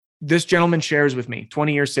This gentleman shares with me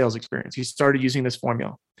 20 years sales experience. He started using this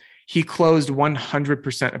formula. He closed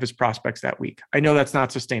 100% of his prospects that week. I know that's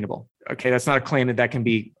not sustainable. Okay. That's not a claim that can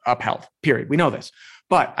be upheld, period. We know this.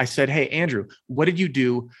 But I said, hey, Andrew, what did you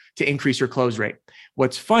do to increase your close rate?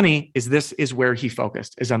 What's funny is this is where he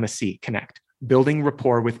focused, is on the C, connect, building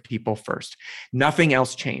rapport with people first. Nothing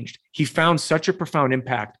else changed. He found such a profound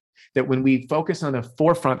impact that when we focus on the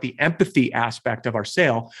forefront, the empathy aspect of our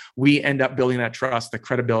sale, we end up building that trust, the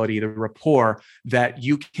credibility, the rapport that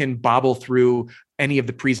you can bobble through any of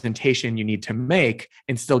the presentation you need to make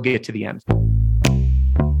and still get to the end.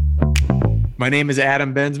 My name is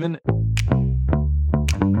Adam Bensman,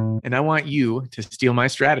 and I want you to steal my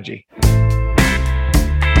strategy.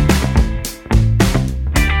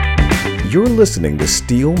 You're listening to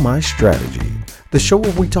Steal My Strategy, the show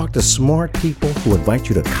where we talk to smart people who invite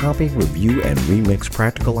you to copy, review, and remix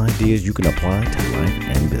practical ideas you can apply to life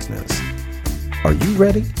and business. Are you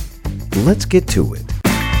ready? Let's get to it.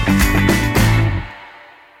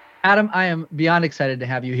 Adam, I am beyond excited to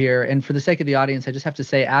have you here. And for the sake of the audience, I just have to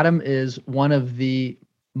say, Adam is one of the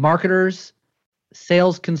marketers,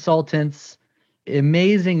 sales consultants,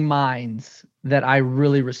 amazing minds that I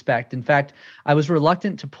really respect. In fact, I was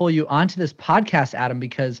reluctant to pull you onto this podcast, Adam,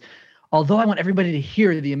 because although I want everybody to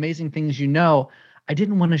hear the amazing things you know, I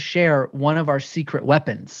didn't want to share one of our secret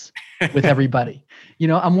weapons with everybody. You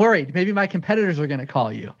know, I'm worried. Maybe my competitors are going to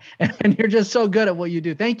call you. And you're just so good at what you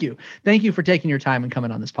do. Thank you. Thank you for taking your time and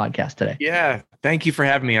coming on this podcast today. Yeah. Thank you for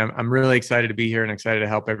having me. I'm really excited to be here and excited to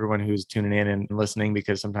help everyone who's tuning in and listening,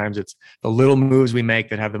 because sometimes it's the little moves we make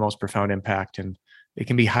that have the most profound impact, and it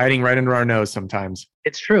can be hiding right under our nose sometimes.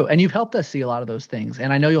 It's true. And you've helped us see a lot of those things.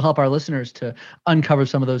 And I know you'll help our listeners to uncover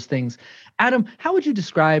some of those things. Adam, how would you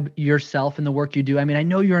describe yourself and the work you do? I mean, I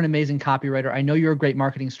know you're an amazing copywriter. I know you're a great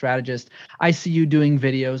marketing strategist. I see you doing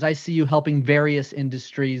videos. I see you helping various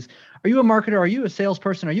industries. Are you a marketer? Are you a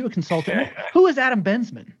salesperson? Are you a consultant? Who is Adam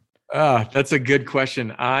Bensman? That's a good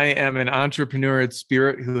question. I am an entrepreneur at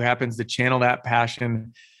spirit who happens to channel that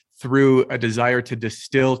passion through a desire to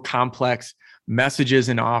distill complex messages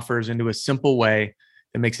and offers into a simple way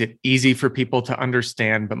that makes it easy for people to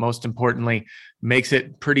understand, but most importantly, makes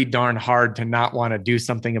it pretty darn hard to not want to do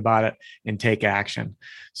something about it and take action.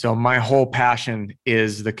 So my whole passion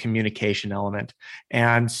is the communication element.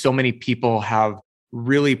 And so many people have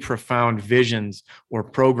really profound visions or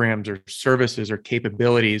programs or services or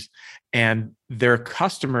capabilities, and their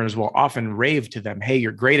customers will often rave to them, hey,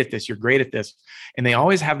 you're great at this, you're great at this. And they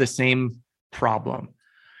always have the same problem.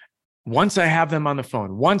 Once I have them on the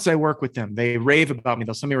phone, once I work with them, they rave about me,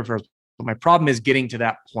 they'll send me referrals. But my problem is getting to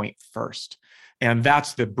that point first. And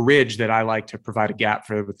that's the bridge that I like to provide a gap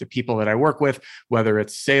for with the people that I work with, whether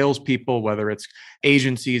it's salespeople, whether it's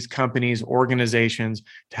agencies, companies, organizations,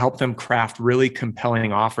 to help them craft really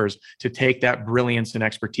compelling offers to take that brilliance and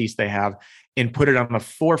expertise they have and put it on the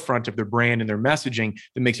forefront of their brand and their messaging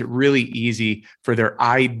that makes it really easy for their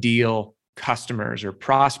ideal customers or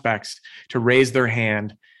prospects to raise their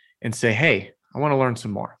hand and say, hey, I want to learn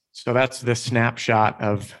some more. So that's the snapshot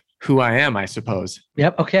of who I am, I suppose.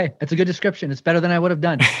 Yep. Okay. That's a good description. It's better than I would have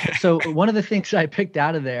done. So one of the things I picked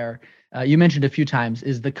out of there, you mentioned a few times,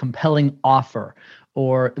 is the compelling offer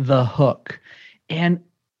or the hook. And,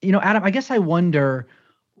 you know, Adam, I guess I wonder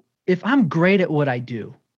if I'm great at what I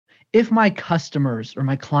do, if my customers or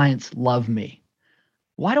my clients love me,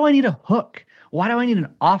 why do I need a hook? Why do I need an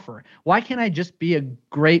offer? Why can't I just be a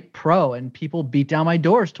great pro and people beat down my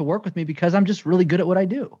doors to work with me because I'm just really good at what I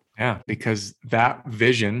do? Yeah, because that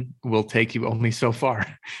vision will take you only so far.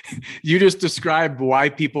 You just described why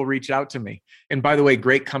people reach out to me. And by the way,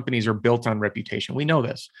 great companies are built on reputation. We know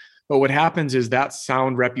this. But what happens is that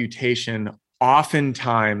sound reputation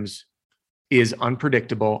oftentimes is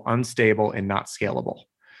unpredictable, unstable, and not scalable.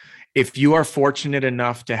 If you are fortunate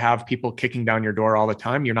enough to have people kicking down your door all the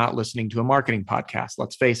time, you're not listening to a marketing podcast.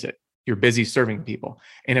 Let's face it, you're busy serving people.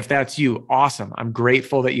 And if that's you, awesome. I'm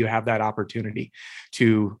grateful that you have that opportunity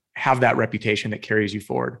to have that reputation that carries you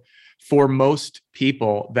forward. For most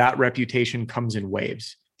people, that reputation comes in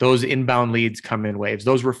waves. Those inbound leads come in waves.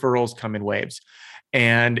 Those referrals come in waves.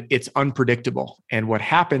 And it's unpredictable. And what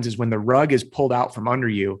happens is when the rug is pulled out from under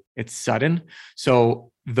you, it's sudden.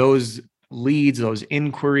 So those leads, those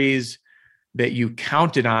inquiries that you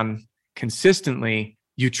counted on consistently,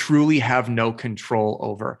 you truly have no control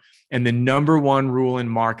over. And the number one rule in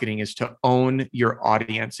marketing is to own your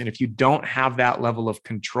audience. And if you don't have that level of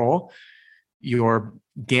control, you're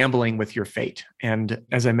gambling with your fate. And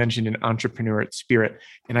as I mentioned, an entrepreneur at spirit,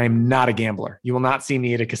 and I'm not a gambler. You will not see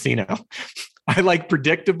me at a casino. I like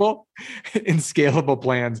predictable and scalable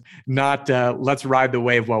plans, not let's ride the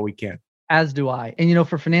wave while we can. As do I. And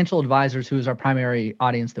for financial advisors, who is our primary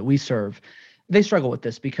audience that we serve, they struggle with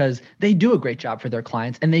this because they do a great job for their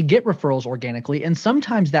clients and they get referrals organically. And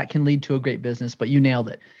sometimes that can lead to a great business, but you nailed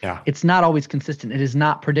it. Yeah. It's not always consistent. It is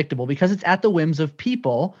not predictable because it's at the whims of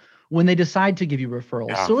people when they decide to give you referrals.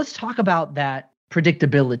 Yeah. So let's talk about that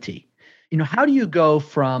predictability. How do you go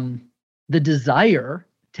from the desire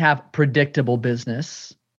to have predictable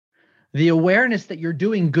business, the awareness that you're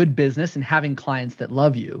doing good business and having clients that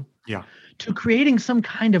love you, to creating some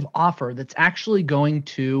kind of offer that's actually going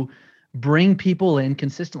to bring people in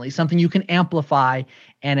consistently, something you can amplify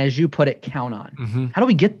and, as you put it, count on? Mm-hmm. How do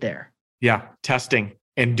we get there? Yeah, testing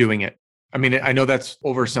and doing it. I mean, I know that's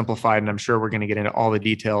oversimplified, and I'm sure we're going to get into all the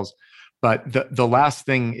details. But the last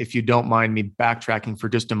thing, if you don't mind me backtracking for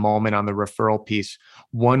just a moment on the referral piece,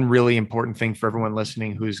 one really important thing for everyone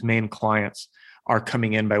listening whose main clients are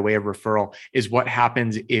coming in by way of referral is what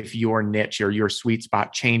happens if your niche or your sweet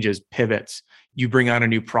spot changes, pivots. You bring on a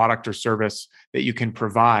new product or service that you can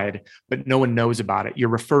provide, but no one knows about it. Your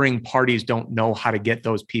referring parties don't know how to get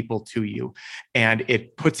those people to you. And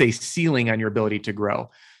it puts a ceiling on your ability to grow.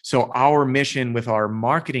 So our mission with our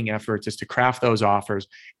marketing efforts is to craft those offers.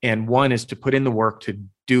 And one is to put in the work to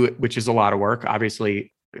do it, which is a lot of work.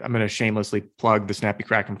 Obviously, I'm going to shamelessly plug the Snappy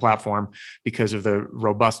Kraken platform because of the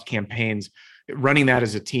robust campaigns. Running that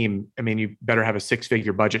as a team, I mean, you better have a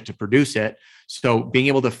 6-figure budget to produce it. So being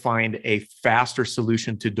able to find a faster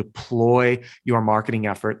solution to deploy your marketing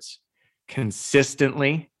efforts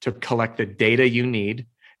consistently to collect the data you need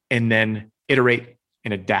and then iterate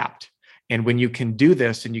and adapt. And when you can do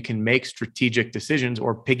this and you can make strategic decisions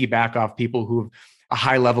or piggyback off people who have a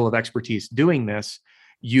high level of expertise doing this,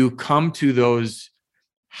 you come to those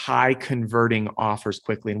high converting offers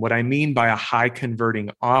quickly. And what I mean by a high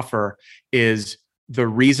converting offer is the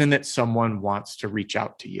reason that someone wants to reach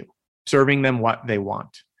out to you, serving them what they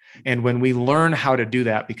want. And when we learn how to do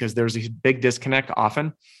that, because there's a big disconnect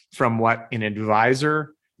often from what an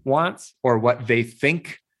advisor wants or what they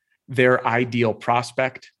think their ideal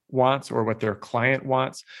prospect wants or what their client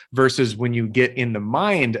wants versus when you get in the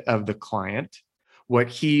mind of the client, what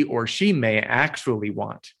he or she may actually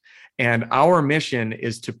want. And our mission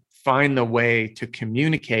is to find the way to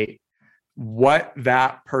communicate what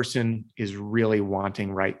that person is really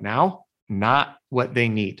wanting right now, not what they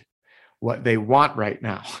need, what they want right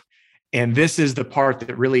now. And this is the part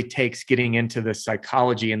that really takes getting into the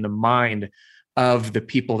psychology and the mind of the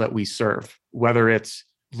people that we serve, whether it's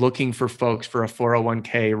looking for folks for a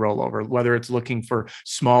 401k rollover, whether it's looking for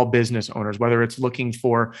small business owners, whether it's looking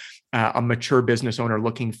for a mature business owner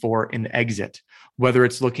looking for an exit, whether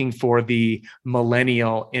it's looking for the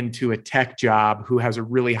millennial into a tech job who has a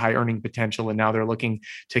really high earning potential and now they're looking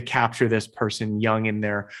to capture this person young in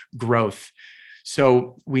their growth.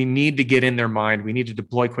 So we need to get in their mind. We need to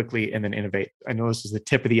deploy quickly and then innovate. I know this is the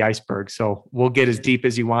tip of the iceberg, so we'll get as deep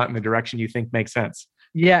as you want in the direction you think makes sense.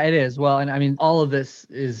 Yeah, it is. Well, and I mean, all of this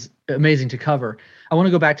is amazing to cover. I want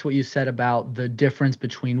to go back to what you said about the difference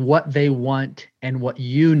between what they want and what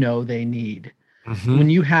they need. Mm-hmm. When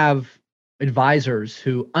you have advisors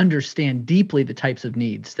who understand deeply the types of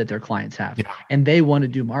needs that their clients have, and they want to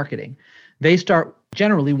do marketing, they start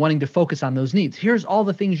generally wanting to focus on those needs. Here's all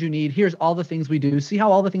the things you need. Here's all the things we do. See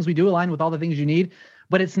how all the things we do align with all the things you need,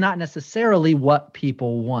 but it's not necessarily what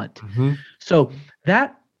people want. Mm-hmm. So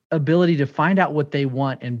that ability to find out what they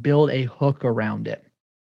want and build a hook around it.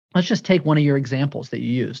 Let's just take one of your examples that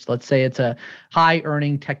you used. Let's say it's a high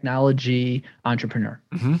earning technology entrepreneur.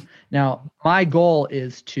 Mm-hmm. Now, my goal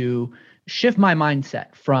is to shift my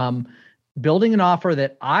mindset from building an offer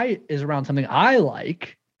that is around something I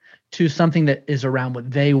like to something that is around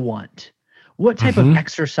what they want. What type of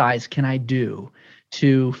exercise can I do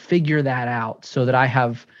to figure that out so that I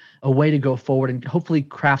have a way to go forward and hopefully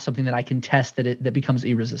craft something that I can test that becomes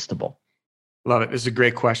irresistible? Love it. This is a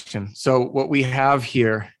great question. So what we have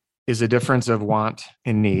here is a difference of want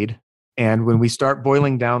and need. And when we start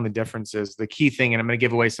boiling down the differences, the key thing, and I'm going to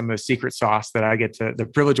give away some of the secret sauce that I get to the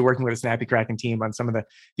privilege of working with a Snappy Kraken team on some of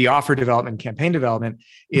the offer development, campaign development,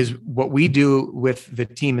 is what we do with the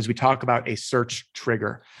team is we talk about a search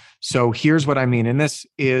trigger. So here's what I mean. And this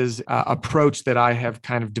is an approach that I have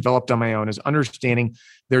kind of developed on my own, is understanding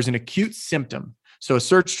there's an acute symptom. So a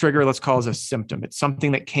search trigger, let's call it a symptom. It's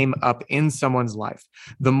something that came up in someone's life.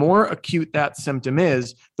 The more acute that symptom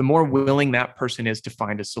is, the more willing that person is to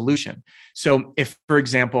find a solution. So if, for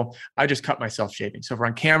example, I just cut myself shaving. So if we're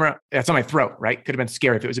on camera, that's on my throat, right? Could have been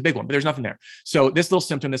scary if it was a big one, but there's nothing there. So this little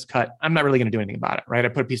symptom, this cut, I'm not really going to do anything about it, right? I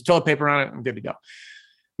put a piece of toilet paper on it, I'm good to go.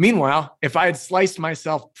 Meanwhile, if I had sliced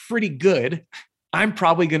myself pretty good, I'm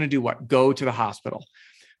probably going to do what? Go to the hospital.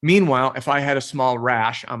 Meanwhile, if I had a small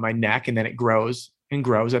rash on my neck and then it grows and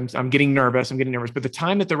grows, I'm getting nervous. But the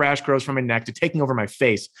time that the rash grows from my neck to taking over my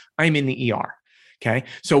face, I'm in the ER. Okay.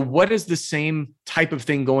 So what is the same type of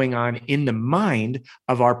thing going on in the mind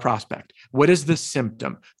of our prospect? What is the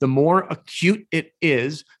symptom? The more acute it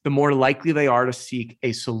is, the more likely they are to seek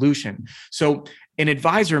a solution. So an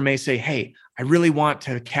advisor may say, hey, I really want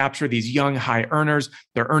to capture these young high earners.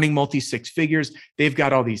 They're earning multi-six figures. They've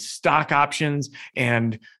got all these stock options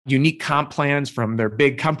and unique comp plans from their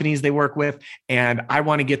big companies they work with. And I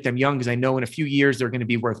want to get them young because I know in a few years they're going to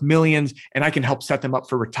be worth millions and I can help set them up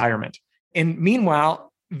for retirement. And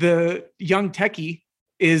meanwhile, the young techie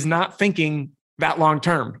is not thinking that long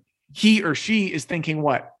term. He or she is thinking,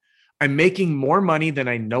 what? I'm making more money than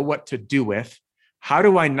I know what to do with. How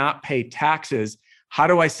do I not pay taxes? How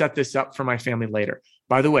do I set this up for my family later?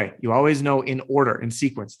 By the way, you always know in order, in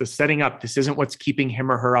sequence, the setting up, this isn't what's keeping him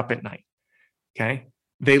or her up at night. Okay.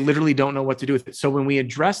 They literally don't know what to do with it. So when we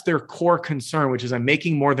address their core concern, which is I'm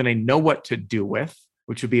making more than I know what to do with,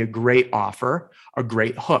 which would be a great offer, a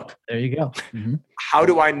great hook. There you go. Mm-hmm. How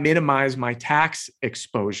do I minimize my tax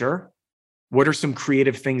exposure? What are some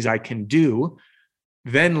creative things I can do?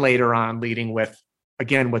 Then later on, leading with,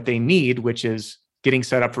 again, what they need, which is getting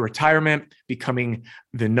set up for retirement, becoming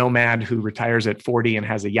the nomad who retires at 40 and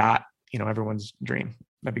has a yacht, everyone's dream.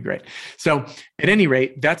 That'd be great. So at any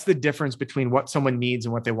rate, that's the difference between what someone needs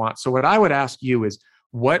and what they want. So what I would ask you is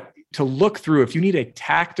what to look through. If you need a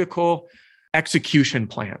tactical execution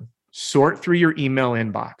plan, sort through your email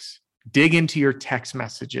inbox, dig into your text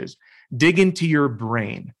messages, dig into your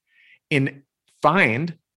brain, and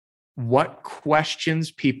find what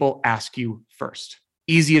questions people ask you first.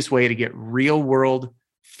 Easiest way to get real world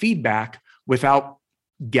feedback without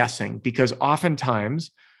guessing, because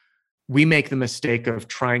oftentimes we make the mistake of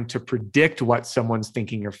trying to predict what someone's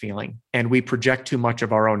thinking or feeling, and we project too much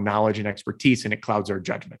of our own knowledge and expertise, and it clouds our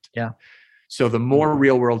judgment. Yeah. So the more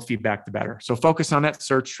real world feedback, the better. So focus on that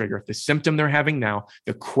search trigger, the symptom they're having now,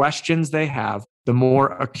 the questions they have. The more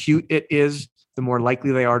acute it is, the more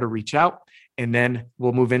likely they are to reach out. And then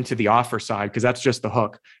we'll move into the offer side, because that's just the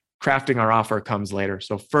hook. Crafting our offer comes later.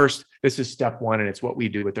 So first, this is step one, and it's what we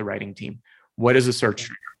do with the writing team. What is a search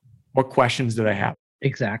trigger? What questions do they have?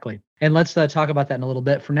 Exactly. And let's talk about that in a little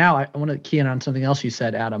bit. For now, I want to key in on something else you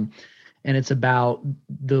said, Adam. And it's about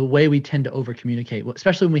the way we tend to over communicate,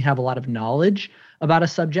 especially when we have a lot of knowledge about a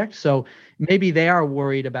subject. So maybe they are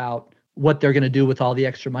worried about what they're going to do with all the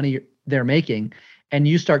extra money they're making. And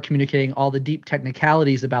you start communicating all the deep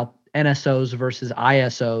technicalities about NSOs versus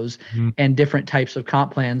ISOs and different types of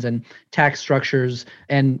comp plans and tax structures.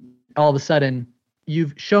 And all of a sudden,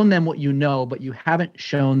 you've shown them what you know, but you haven't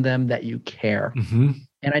shown them that you care. Mm-hmm.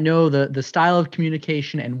 And I know the style of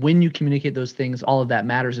communication and when you communicate those things, all of that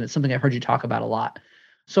matters. And it's something I've heard you talk about a lot.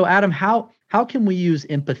 So Adam, how can we use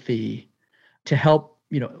empathy to help,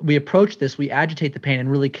 we approach this, we agitate the pain and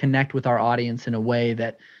really connect with our audience in a way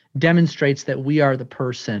that demonstrates that we are the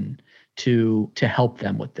person to help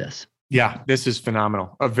them with this? Yeah, this is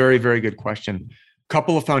phenomenal. A very, very good question.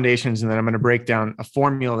 Couple of foundations, and then I'm going to break down a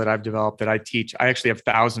formula that I've developed that I teach. I actually have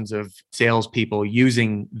thousands of salespeople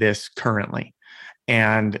using this currently.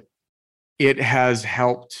 And it has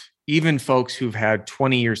helped even folks who've had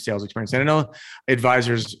 20 years sales experience. And I know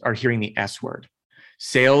advisors are hearing the S word.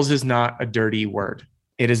 Sales is not a dirty word.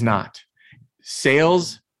 It is not.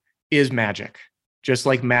 Sales is magic, just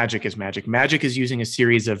like magic is magic. Magic is using a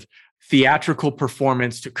series of theatrical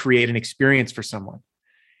performance to create an experience for someone.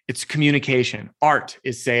 It's communication. Art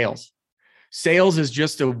is sales. Sales is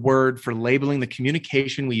just a word for labeling the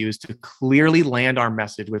communication we use to clearly land our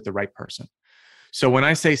message with the right person. So when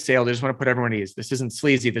I say sales, I just want to put everyone at ease. This isn't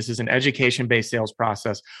sleazy. This is an education-based sales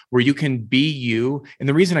process where you can be you. And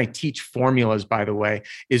the reason I teach formulas, by the way,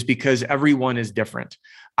 is because everyone is different.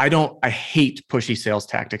 I hate pushy sales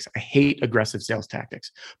tactics. I hate aggressive sales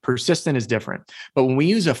tactics. Persistent is different. But when we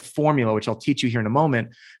use a formula, which I'll teach you here in a moment,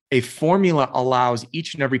 a formula allows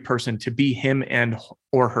each and every person to be him and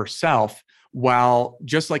or herself, while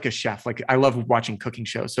just like a chef. Like I love watching cooking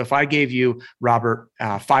shows. So if I gave you, Robert,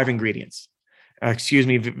 5 ingredients, excuse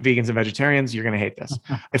me, vegans and vegetarians, you're going to hate this.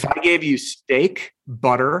 If I gave you steak,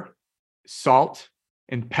 butter, salt,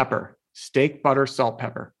 and pepper, steak, butter, salt,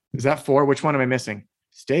 pepper, is that 4? Which one am I missing?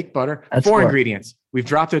 Steak, butter, That's 4 ingredients. We've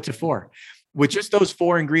dropped it to 4. With just those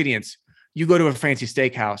 4 ingredients, you go to a fancy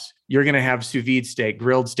steakhouse, you're going to have sous vide steak,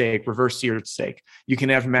 grilled steak, reverse seared steak. You can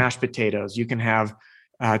have mashed potatoes. You can have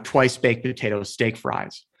twice baked potatoes, steak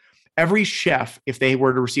fries. Every chef, if they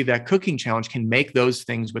were to receive that cooking challenge, can make those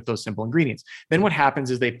things with those simple ingredients. Then what happens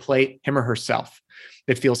is they plate him or herself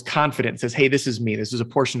that feels confident, says, hey, this is me. This is a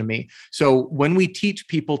portion of me. So when we teach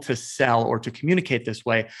people to sell or to communicate this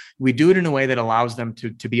way, we do it in a way that allows them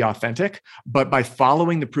to be authentic, but by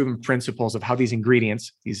following the proven principles of how these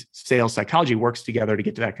ingredients, these sales psychology works together to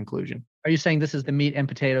get to that conclusion. Are you saying this is the meat and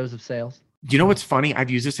potatoes of sales? Do you know what's funny? I've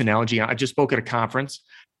used this analogy. I just spoke at a conference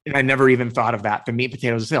and I never even thought of that. The meat,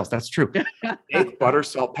 potatoes, of sales. That's true. Steak, butter,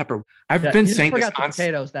 salt, pepper. I've been saying this on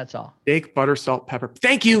potatoes. That's all. Steak, butter, salt, pepper.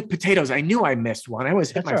 Thank you. Potatoes. I knew I missed one. I always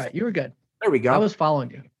hit That's all right. You were good. There we go. I was following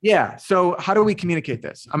you. Yeah. So how do we communicate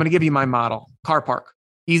this? I'm going to give you my model. Car park.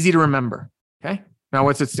 Easy to remember. Okay. Now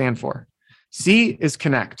what's it stand for? C is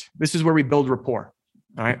connect. This is where we build rapport.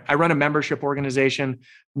 All right. I run a membership organization,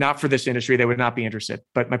 not for this industry. They would not be interested.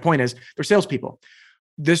 But my point is they're salespeople.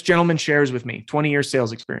 This gentleman shares with me 20 years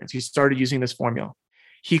sales experience. He started using this formula.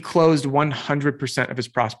 He closed 100% of his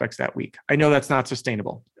prospects that week. I know that's not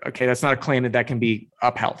sustainable. Okay. That's not a claim that can be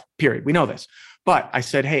upheld, period. We know this. But I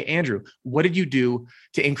said, hey, Andrew, what did you do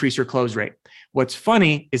to increase your close rate? What's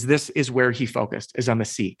funny is this is where he focused, is on the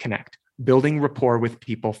C, connect, building rapport with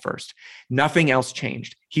people first. Nothing else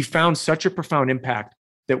changed. He found such a profound impact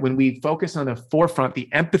that when we focus on the forefront, the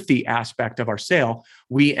empathy aspect of our sale,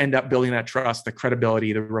 we end up building that trust, the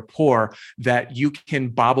credibility, the rapport that you can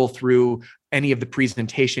bobble through any of the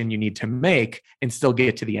presentation you need to make and still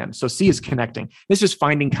get to the end. So C is connecting. This is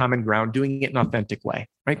finding common ground, doing it in an authentic way,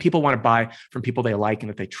 right? People want to buy from people they like and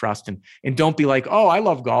that they trust. And don't be like, oh, I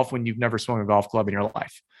love golf when you've never swung a golf club in your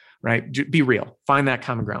life, right? Be real, find that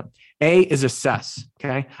common ground. A is assess,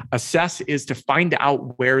 okay? Assess is to find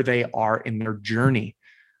out where they are in their journey.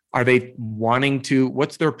 Are they wanting to,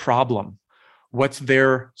 what's their problem? What's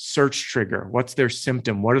their search trigger? What's their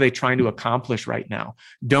symptom? What are they trying to accomplish right now?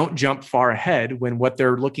 Don't jump far ahead when what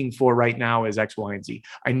they're looking for right now is X, Y, and Z.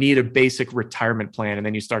 I need a basic retirement plan. And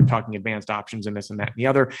then you start talking advanced options and this and that and the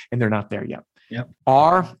other, and they're not there yet. Yep.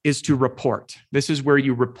 R is to report. This is where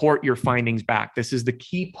you report your findings back. This is the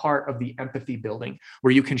key part of the empathy building,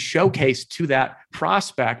 where you can showcase to that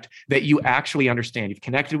prospect that you actually understand. You've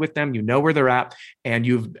connected with them, you know where they're at, and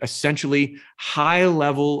you've essentially high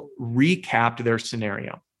level recapped their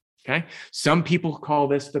scenario. Okay. Some people call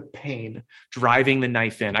this the pain, driving the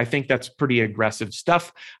knife in. I think that's pretty aggressive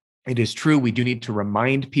stuff. It is true. We do need to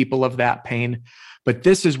remind people of that pain. But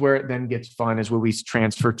this is where it then gets fun, is where we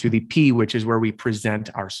transfer to the P, which is where we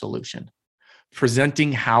present our solution,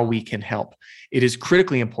 presenting how we can help. It is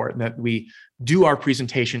critically important that we do our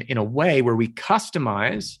presentation in a way where we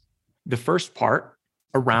customize the first part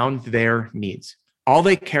around their needs. All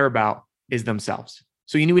they care about is themselves.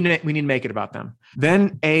 So we need to make it about them.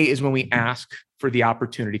 Then A is when we ask for the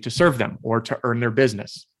opportunity to serve them or to earn their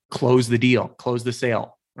business, close the deal, close the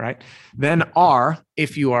sale, right? Then R,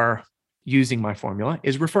 if you are using my formula,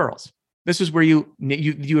 is referrals. This is where you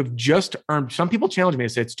have just earned. Some people challenge me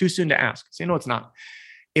and say it's too soon to ask. Say, no, it's not.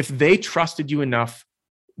 If they trusted you enough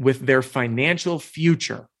with their financial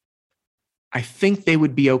future, I think they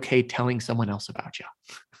would be okay telling someone else about you.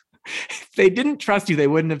 If they didn't trust you, they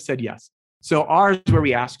wouldn't have said yes. So R is where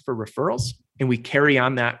we ask for referrals and we carry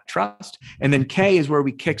on that trust. And then K is where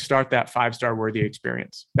we kickstart that 5-star worthy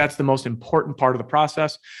experience. That's the most important part of the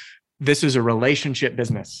process. This is a relationship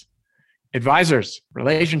business. Advisors,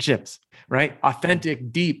 relationships, right?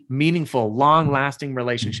 Authentic, deep, meaningful, long-lasting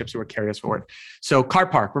relationships will carry us forward. So Car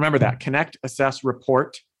Park, remember that. Connect, assess,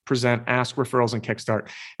 report, present, ask, referrals, and kickstart.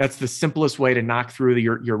 That's the simplest way to knock through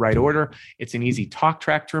your right order. It's an easy talk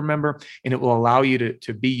track to remember, and it will allow you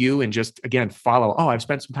to be you and just, again, follow. Oh, I've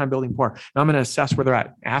spent some time building rapport. Now I'm going to assess where they're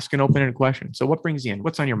at. Ask an open-ended question. So what brings you in?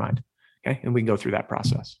 What's on your mind? Okay. And we can go through that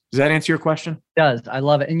process. Does that answer your question? It does. I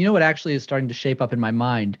love it. And you know what actually is starting to shape up in my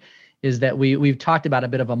mind is that we've talked about a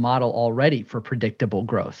bit of a model already for predictable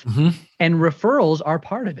growth. Mm-hmm. And referrals are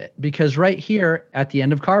part of it, because right here at the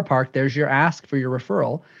end of Car Park, there's your ask for your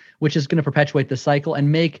referral, which is going to perpetuate the cycle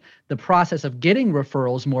and make the process of getting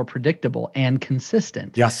referrals more predictable and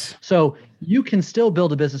consistent. Yes. So you can still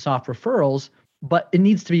build a business off referrals, but it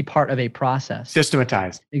needs to be part of a process.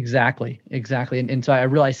 Systematized. Exactly. And so I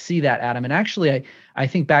really see that, Adam. And actually, I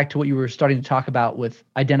think back to what you were starting to talk about with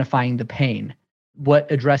identifying the pain,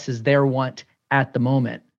 what addresses their want at the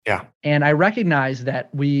moment. Yeah. And I recognize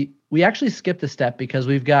that we actually skipped a step, because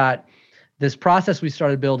we've got this process we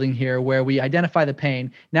started building here where we identify the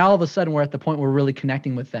pain. Now, all of a sudden, we're at the point where we're really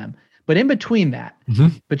connecting with them. But in between that,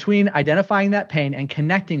 between identifying that pain and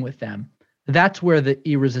connecting with them, that's where the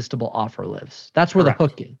irresistible offer lives. That's where the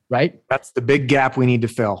hook is, right? That's the big gap we need to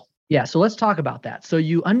fill. Yeah. So let's talk about that. So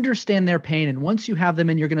you understand their pain. And once you have them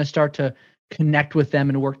in, you're going to start to connect with them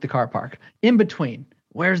and work the car park? In between,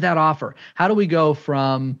 where's that offer? How do we go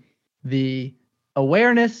from the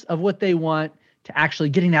awareness of what they want to actually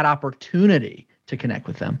getting that opportunity to connect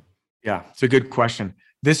with them? Yeah, it's a good question.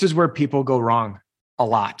 This is where people go wrong a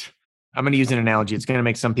lot. I'm going to use an analogy. It's going to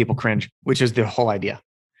make some people cringe, which is the whole idea.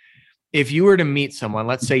 If you were to meet someone,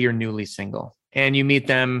 let's say you're newly single, and you meet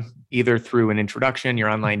them either through an introduction, you're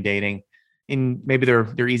online dating, and maybe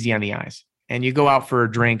they're easy on the eyes, and you go out for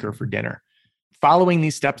a drink or for dinner. Following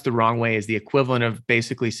these steps the wrong way is the equivalent of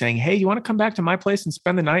basically saying, hey, you want to come back to my place and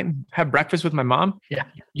spend the night and have breakfast with my mom? Yeah.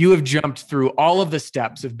 You have jumped through all of the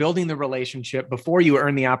steps of building the relationship before you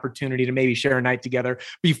earn the opportunity to maybe share a night together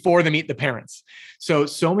before they meet the parents.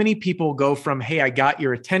 So many people go from, hey, I got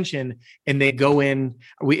your attention, and they go in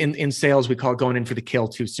sales, we call it going in for the kill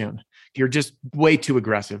too soon. You're just way too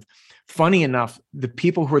aggressive. Funny enough, the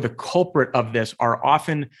people who are the culprit of this are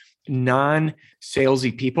often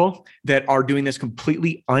non-salesy people that are doing this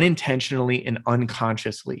completely unintentionally and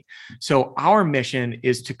unconsciously. So our mission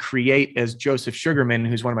is to create, as Joseph Sugarman,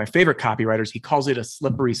 who's one of my favorite copywriters, he calls it a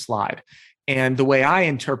slippery slide. And the way I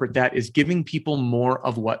interpret that is giving people more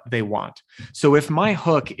of what they want. So if my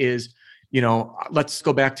hook is, let's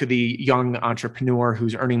go back to the young entrepreneur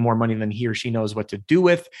who's earning more money than he or she knows what to do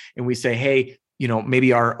with. And we say, hey,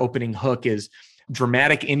 maybe our opening hook is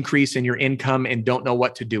dramatic increase in your income and don't know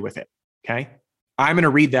what to do with it. Okay. I'm going to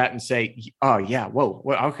read that and say, oh yeah, whoa,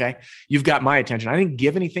 well, okay. You've got my attention. I didn't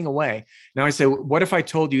give anything away. Now I say, what if I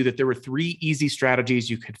told you that there were 3 easy strategies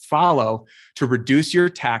you could follow to reduce your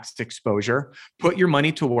tax exposure, put your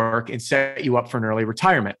money to work, and set you up for an early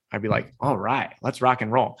retirement? I'd be like, all right, let's rock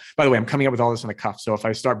and roll. By the way, I'm coming up with all this on the cuff. So if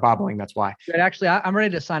I start bobbling, that's why. Actually, I'm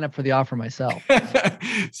ready to sign up for the offer myself.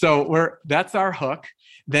 So that's our hook.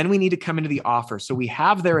 Then we need to come into the offer. So we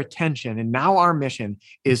have their attention. And now our mission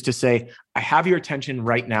is to say, I have your attention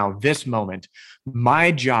right now, this moment.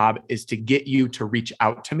 My job is to get you to reach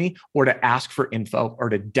out to me or to ask for info or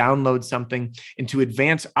to download something and to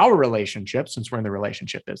advance our relationship, since we're in the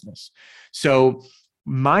relationship business. So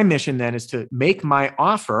my mission then is to make my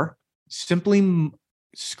offer simply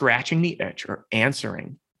scratching the itch or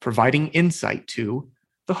answering, providing insight to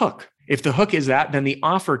the hook. If the hook is that, then the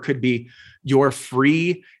offer could be your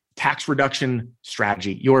free tax reduction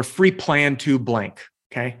strategy, your free plan to blank,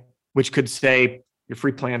 okay? Which could say your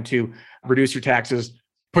free plan to reduce your taxes,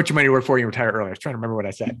 put your money to work for you, and retire early. I was trying to remember what I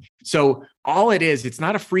said. So all it is, it's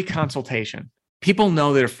not a free consultation. People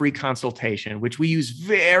know that a free consultation, which we use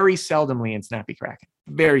very seldomly in Snappy Kraken,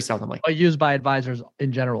 very seldomly. Used by advisors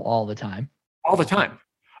in general all the time. All the time.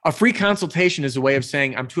 A free consultation is a way of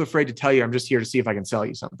saying, I'm too afraid to tell you. I'm just here to see if I can sell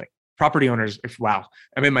you something. Property owners, wow,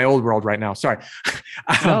 I'm in my old world right now. Sorry.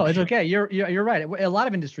 No, it's okay. You're right. A lot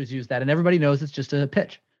of industries use that, and everybody knows it's just a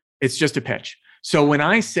pitch. It's just a pitch. So when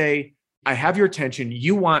I say, I have your attention,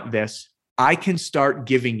 you want this, I can start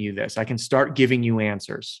giving you this. I can start giving you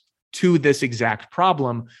answers to this exact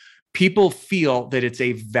problem. People feel that it's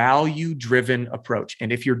a value-driven approach.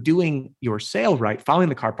 And if you're doing your sale right, following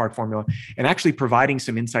the car park formula, and actually providing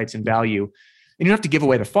some insights and value, and you don't have to give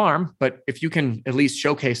away the farm, but if you can at least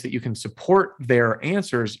showcase that you can support their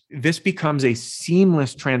answers, this becomes a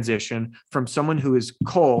seamless transition from someone who is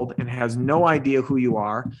cold and has no idea who you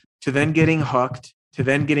are to then getting hooked, to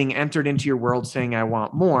then getting entered into your world saying, I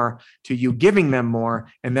want more, to you giving them more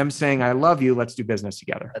and them saying, I love you, let's do business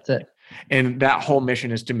together. That's it. And that whole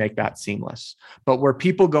mission is to make that seamless. But where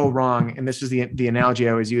people go wrong, and this is the analogy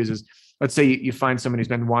I always use, is let's say you find someone who's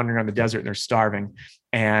been wandering around the desert and they're starving,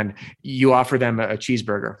 and you offer them a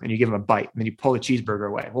cheeseburger and you give them a bite, and then you pull the cheeseburger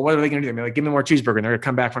away. Well, what are they going to do? They're like, give me more cheeseburger, and they're going to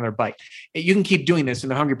come back from their bite. You can keep doing this,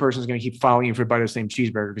 and the hungry person is going to keep following you for a bite of the same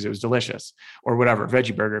cheeseburger because it was delicious, or whatever,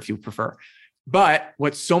 veggie burger if you prefer. But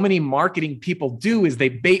what so many marketing people do is they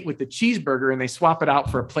bait with the cheeseburger and they swap it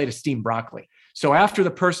out for a plate of steamed broccoli. So after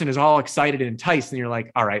the person is all excited and enticed, and you're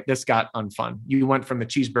like, all right, this got unfun. You went from the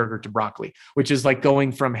cheeseburger to broccoli, which is like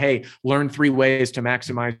going from, hey, learn 3 ways to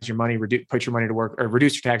maximize your money, put your money to work, or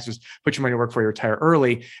reduce your taxes, put your money to work before you retire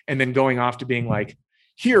early. And then going off to being like,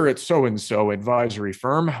 here at so-and-so advisory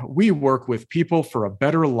firm, we work with people for a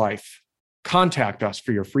better life. Contact us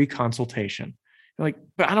for your free consultation. You're like,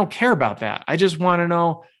 but I don't care about that. I just want to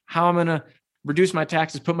know how I'm going to reduce my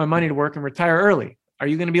taxes, put my money to work, and retire early. Are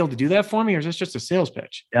you going to be able to do that for me, or is this just a sales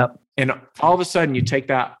pitch? Yep. And all of a sudden you take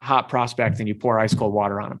that hot prospect and you pour ice cold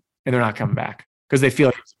water on them, and they're not coming back because they feel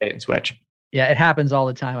like it's a bait and switch. Yeah, it happens all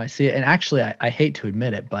the time. I see it. And actually, I hate to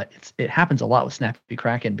admit it, but it happens a lot with Snappy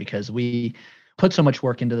Kraken because we put so much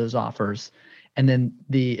work into those offers. And then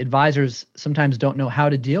the advisors sometimes don't know how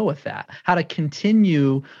to deal with that, how to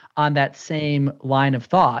continue on that same line of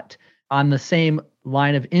thought, on the same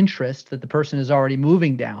line of interest that the person is already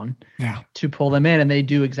moving down to pull them in, and they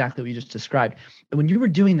do exactly what you just described. And when you were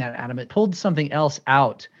doing that, Adam, it pulled something else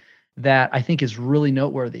out that I think is really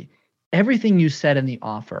noteworthy. Everything you said in the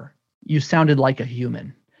offer, you sounded like a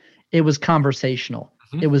human. It was conversational.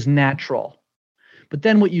 It was natural. But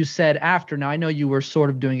then what you said after, now I know you were sort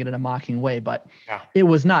of doing it in a mocking way, but it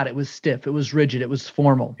was not. It was stiff. It was rigid. It was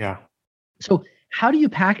formal. So how do you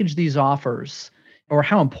package these offers, or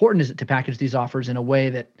how important is it to package these offers in a way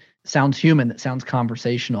that sounds human, that sounds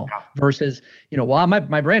conversational versus, well,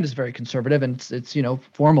 my brand is very conservative and it's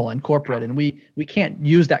formal and corporate, and we can't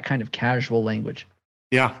use that kind of casual language.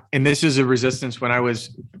 Yeah. And this is a resistance when I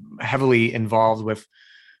was heavily involved with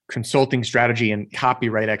consulting strategy and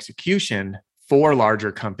copyright execution for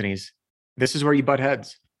larger companies. This is where you butt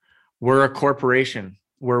heads. We're a corporation.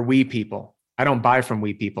 We're we people. I don't buy from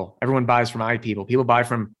we people. Everyone buys from I people. People buy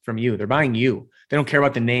from you. They're buying you. They don't care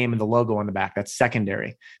about the name and the logo on the back. That's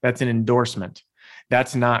secondary. That's an endorsement.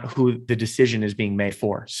 That's not who the decision is being made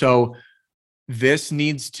for. So this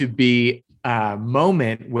needs to be a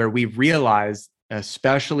moment where we realize,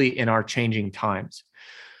 especially in our changing times,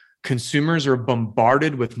 consumers are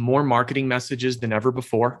bombarded with more marketing messages than ever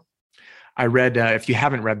before. I read, if you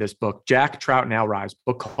haven't read this book, Jack Trout and Al Rye's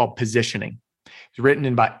book called Positioning. It was written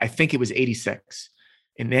in I think it was 86.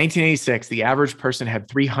 In 1986, the average person had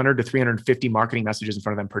 300 to 350 marketing messages in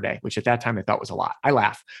front of them per day, which at that time I thought was a lot. I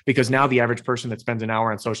laugh because now the average person that spends an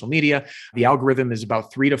hour on social media, the algorithm is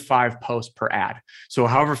about 3 to 5 posts per ad. So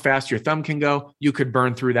however fast your thumb can go, you could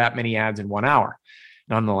burn through that many ads in 1 hour.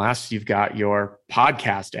 Nonetheless, you've got your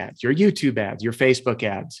podcast ads, your YouTube ads, your Facebook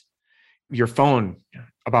ads, your phone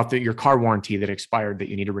about your car warranty that expired that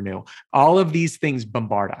you need to renew. All of these things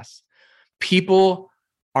bombard us. People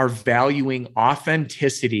are valuing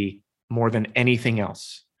authenticity more than anything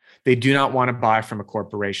else. They do not want to buy from a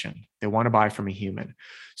corporation. They want to buy from a human.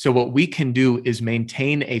 So what we can do is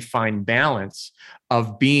maintain a fine balance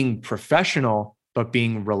of being professional, but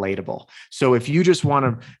being relatable. So if you just want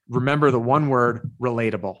to remember the one word,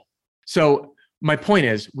 relatable. So my point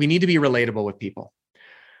is, we need to be relatable with people.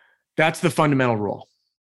 That's the fundamental rule.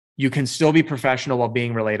 You can still be professional while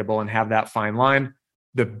being relatable and have that fine line.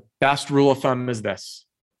 The best rule of thumb is this: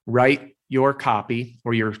 write your copy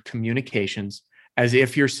or your communications as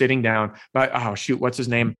if you're sitting down. But what's his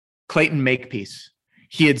name? Clayton Makepeace.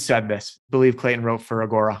 He had said this. I believe Clayton wrote for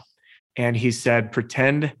Agora. And he said,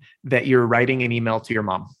 pretend that you're writing an email to your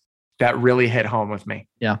mom. That really hit home with me.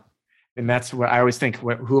 Yeah. And that's what I always think.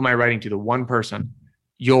 Who am I writing to? The one person.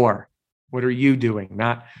 What are you doing?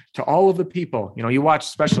 Not to all of the people. You watch,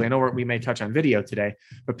 especially, I know we may touch on video today,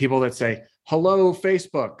 but people that say, hello,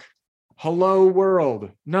 Facebook, hello, world.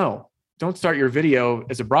 No, don't start your video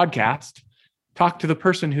as a broadcast. Talk to the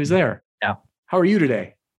person who's there. Yeah. How are you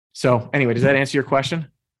today? So anyway, does that answer your question?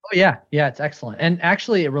 Oh, yeah. Yeah, it's excellent. And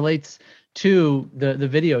actually, it relates to the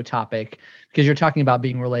video topic because you're talking about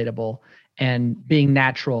being relatable and being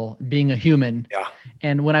natural, being a human. Yeah.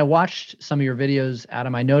 And when I watched some of your videos,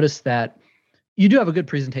 Adam, I noticed that you do have a good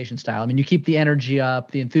presentation style. I mean, you keep the energy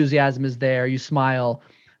up, the enthusiasm is there, you smile,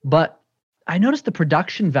 but I noticed the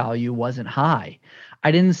production value wasn't high.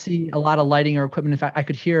 I didn't see a lot of lighting or equipment. In fact, I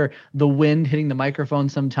could hear the wind hitting the microphone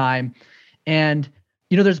sometime. And,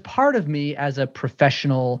 there's part of me as a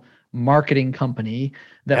professional marketing company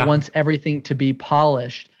that wants everything to be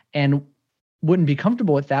polished and wouldn't be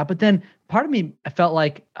comfortable with that. But then part of me, I felt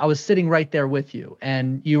like I was sitting right there with you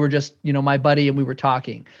and you were just, my buddy, and we were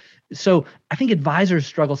talking. So I think advisors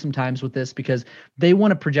struggle sometimes with this because they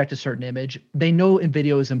want to project a certain image. They know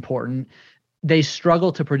video is important. They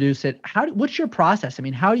struggle to produce it. What's your process? I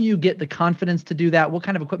mean, how do you get the confidence to do that? What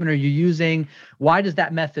kind of equipment are you using? Why does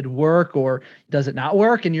that method work, or does it not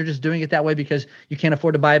work? And you're just doing it that way because you can't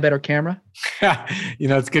afford to buy a better camera?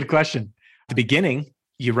 It's a good question. At the beginning,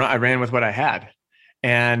 I ran with what I had.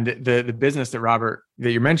 And the business that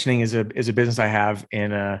you're mentioning is a business I have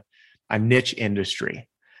in a niche industry.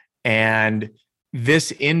 And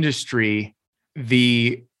this industry,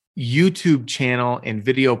 the YouTube channel and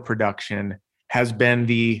video production has been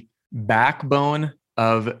the backbone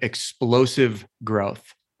of explosive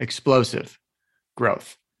growth. Here's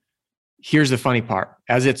the funny part.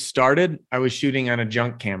 As it started, I was shooting on a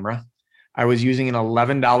junk camera. I was using an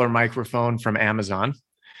 $11 microphone from Amazon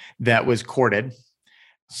that was corded.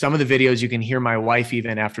 Some of the videos, you can hear my wife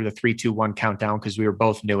even after the 3, 2, 1 countdown, because we were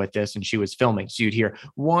both new at this and she was filming. So you'd hear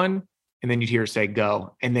 1, and then you'd hear her say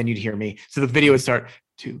go, and then you'd hear me. So the video would start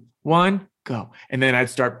 2, 1, go. And then I'd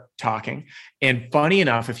start talking. And funny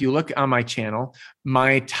enough, if you look on my channel,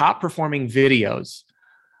 my top performing videos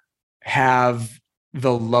have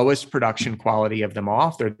the lowest production quality of them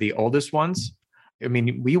all. They're the oldest ones. I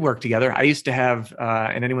mean, we work together. I used to have,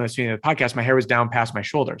 and anyone that's seeing the podcast, my hair was down past my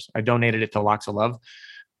shoulders. I donated it to Locks of Love,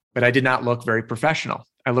 but I did not look very professional.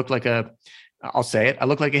 I looked like I'll say it, I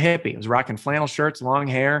looked like a hippie. I was rocking flannel shirts, long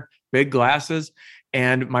hair, big glasses.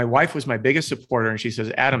 And my wife was my biggest supporter. And she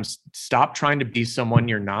says, Adam, stop trying to be someone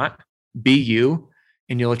you're not. Be you,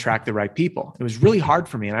 and you'll attract the right people. It was really hard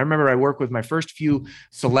for me. And I remember I worked with my first few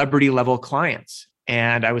celebrity level clients,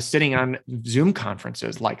 and I was sitting on Zoom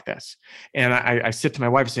conferences like this. And I sit to my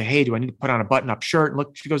wife and say, hey, do I need to put on a button-up shirt? And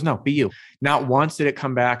look, she goes, no, be you. Not once did it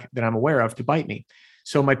come back that I'm aware of to bite me.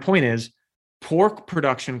 So my point is, poor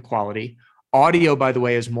production quality. Audio, by the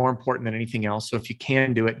way, is more important than anything else. So if you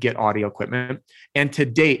can do it, get audio equipment. And to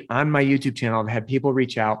date, on my YouTube channel, I've had people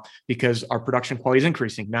reach out because our production quality is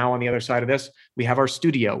increasing. Now on the other side of this, we have our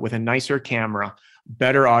studio with a nicer camera,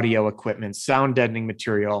 better audio equipment, sound deadening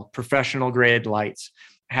material, professional grade lights.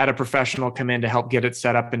 Had a professional come in to help get it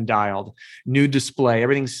set up and dialed, new display,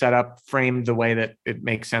 everything's set up, framed the way that it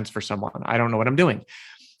makes sense for someone. I don't know what I'm doing.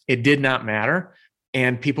 It did not matter.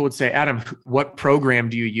 And people would say, Adam, what program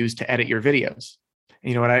do you use to edit your videos? And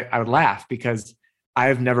you know what? I would laugh because I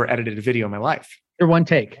have never edited a video in my life. You're one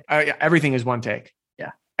take. Everything is one take.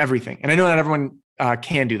 Yeah. Everything. And I know that everyone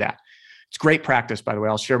can do that. It's great practice, by the way.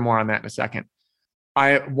 I'll share more on that in a second.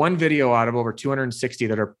 One video out of over 260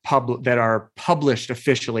 that are published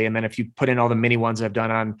officially. And then if you put in all the mini ones I've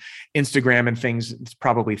done on Instagram and things, it's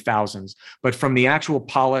probably thousands. But from the actual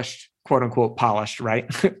polished, quote unquote polished, right?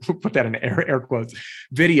 Put that in air quotes,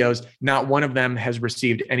 videos, not one of them has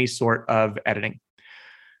received any sort of editing.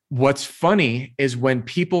 What's funny is when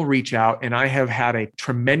people reach out, and I have had a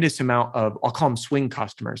tremendous amount of, I'll call them swing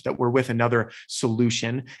customers that were with another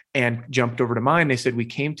solution and jumped over to mine. They said, we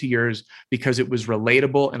came to yours because it was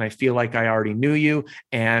relatable and I feel like I already knew you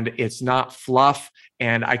and it's not fluff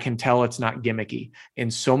and I can tell it's not gimmicky.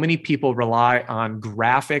 And so many people rely on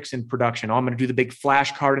graphics and production. Oh, I'm going to do the big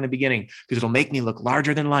flash card in the beginning because it'll make me look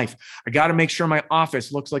larger than life. I got to make sure my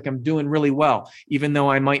office looks like I'm doing really well, even though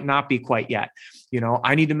I might not be quite yet. You know,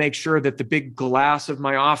 I need to make sure that the big glass of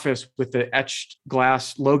my office with the etched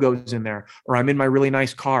glass logos in there, or I'm in my really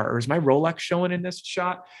nice car, or is my Rolex showing in this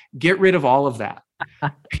shot? Get rid of all of that.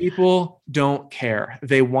 People don't care.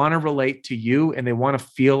 They want to relate to you and they want to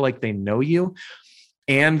feel like they know you.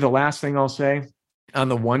 And the last thing I'll say on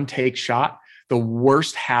the one take shot, the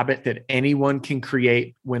worst habit that anyone can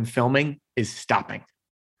create when filming is stopping.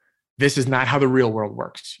 This is not how the real world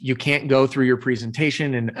works. You can't go through your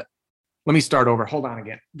presentation and let me start over. Hold on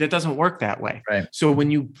again. That doesn't work that way. Right. So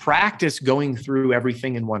when you practice going through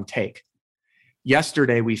everything in one take,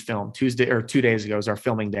 yesterday we filmed 2 days ago is our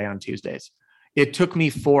filming day on Tuesdays. It took me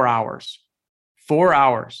 4 hours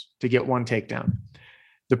to get one take down.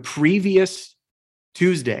 The previous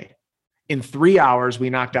Tuesday, in 3 hours, we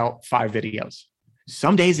knocked out 5 videos.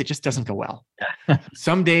 Some days it just doesn't go well.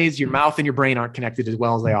 Some days your mouth and your brain aren't connected as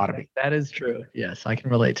well as they ought to be. That is true. Yes, I can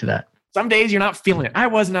relate to that. Some days you're not feeling it. I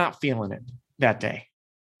was not feeling it that day.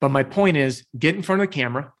 But my point is, get in front of the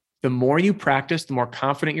camera. The more you practice, the more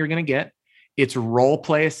confident you're going to get. It's role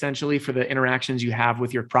play essentially for the interactions you have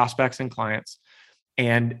with your prospects and clients.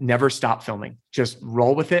 And never stop filming. Just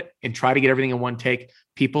roll with it and try to get everything in one take.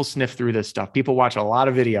 People sniff through this stuff. People watch a lot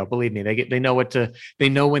of video. Believe me, they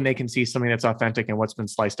know when they can see something that's authentic and what's been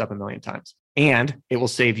sliced up a million times. And it will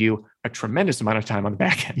save you a tremendous amount of time on the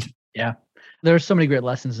back end. Yeah. There's so many great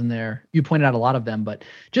lessons in there. You pointed out a lot of them, but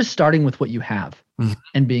just starting with what you have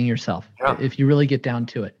and being yourself. Yeah. If you really get down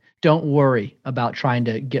to it, don't worry about trying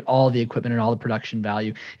to get all the equipment and all the production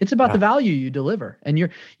value. It's about the value you deliver. And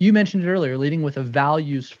you mentioned it earlier, leading with a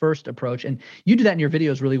values first approach. And you do that in your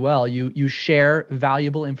videos really well. You share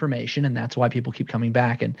valuable information, and that's why people keep coming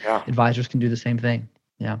back, and advisors can do the same thing.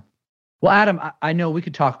 Yeah. Well, Adam, I know we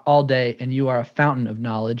could talk all day, and you are a fountain of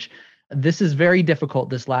knowledge. This is very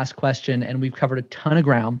difficult, this last question, and we've covered a ton of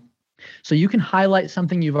ground. So you can highlight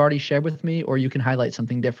something you've already shared with me, or you can highlight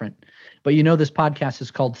something different. But you know, this podcast is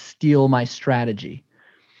called Steal My Strategy.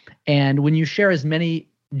 And when you share as many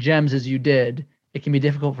gems as you did, it can be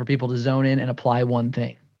difficult for people to zone in and apply one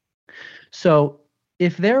thing. So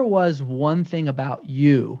if there was one thing about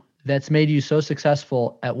you that's made you so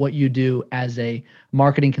successful at what you do as a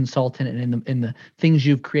marketing consultant and in the things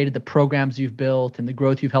you've created, the programs you've built, and the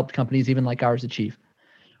growth you've helped companies even like ours achieve,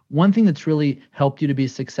 one thing that's really helped you to be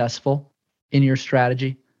successful in your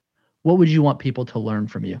strategy, what would you want people to learn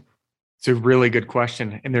from you? It's a really good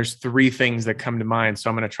question. And there's 3 things that come to mind. So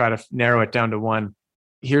I'm going to try to narrow it down to one.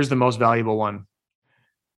 Here's the most valuable one.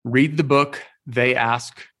 Read the book, They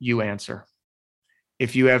Ask, You Answer.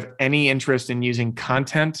 If you have any interest in using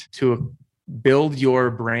content to build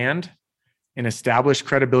your brand and establish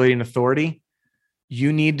credibility and authority,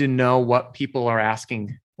 you need to know what people are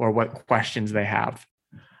asking or what questions they have.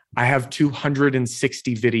 I have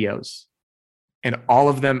 260 videos and all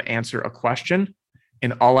of them answer a question.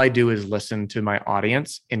 And all I do is listen to my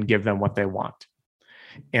audience and give them what they want.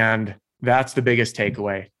 And that's the biggest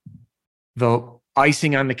takeaway. The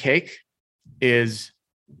icing on the cake is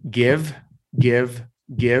give.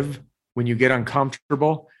 When you get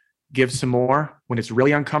uncomfortable, give some more. When it's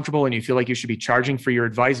really uncomfortable and you feel like you should be charging for your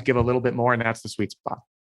advice, give a little bit more. And that's the sweet spot.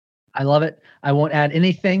 I love it. I won't add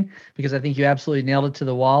anything because I think you absolutely nailed it to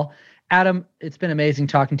the wall. Adam, it's been amazing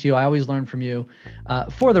talking to you. I always learn from you.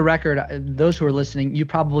 For the record, those who are listening, you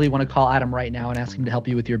probably want to call Adam right now and ask him to help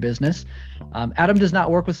you with your business. Adam does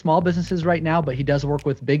not work with small businesses right now, but he does work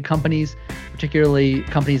with big companies, particularly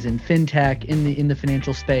companies in fintech, in the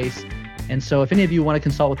financial space. And so if any of you want to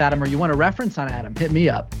consult with Adam or you want a reference on Adam, hit me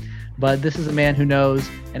up. But this is a man who knows.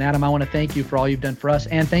 And Adam, I want to thank you for all you've done for us.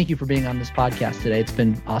 And thank you for being on this podcast today. It's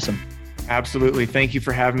been awesome. Absolutely. Thank you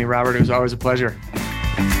for having me, Robert. It was always a pleasure.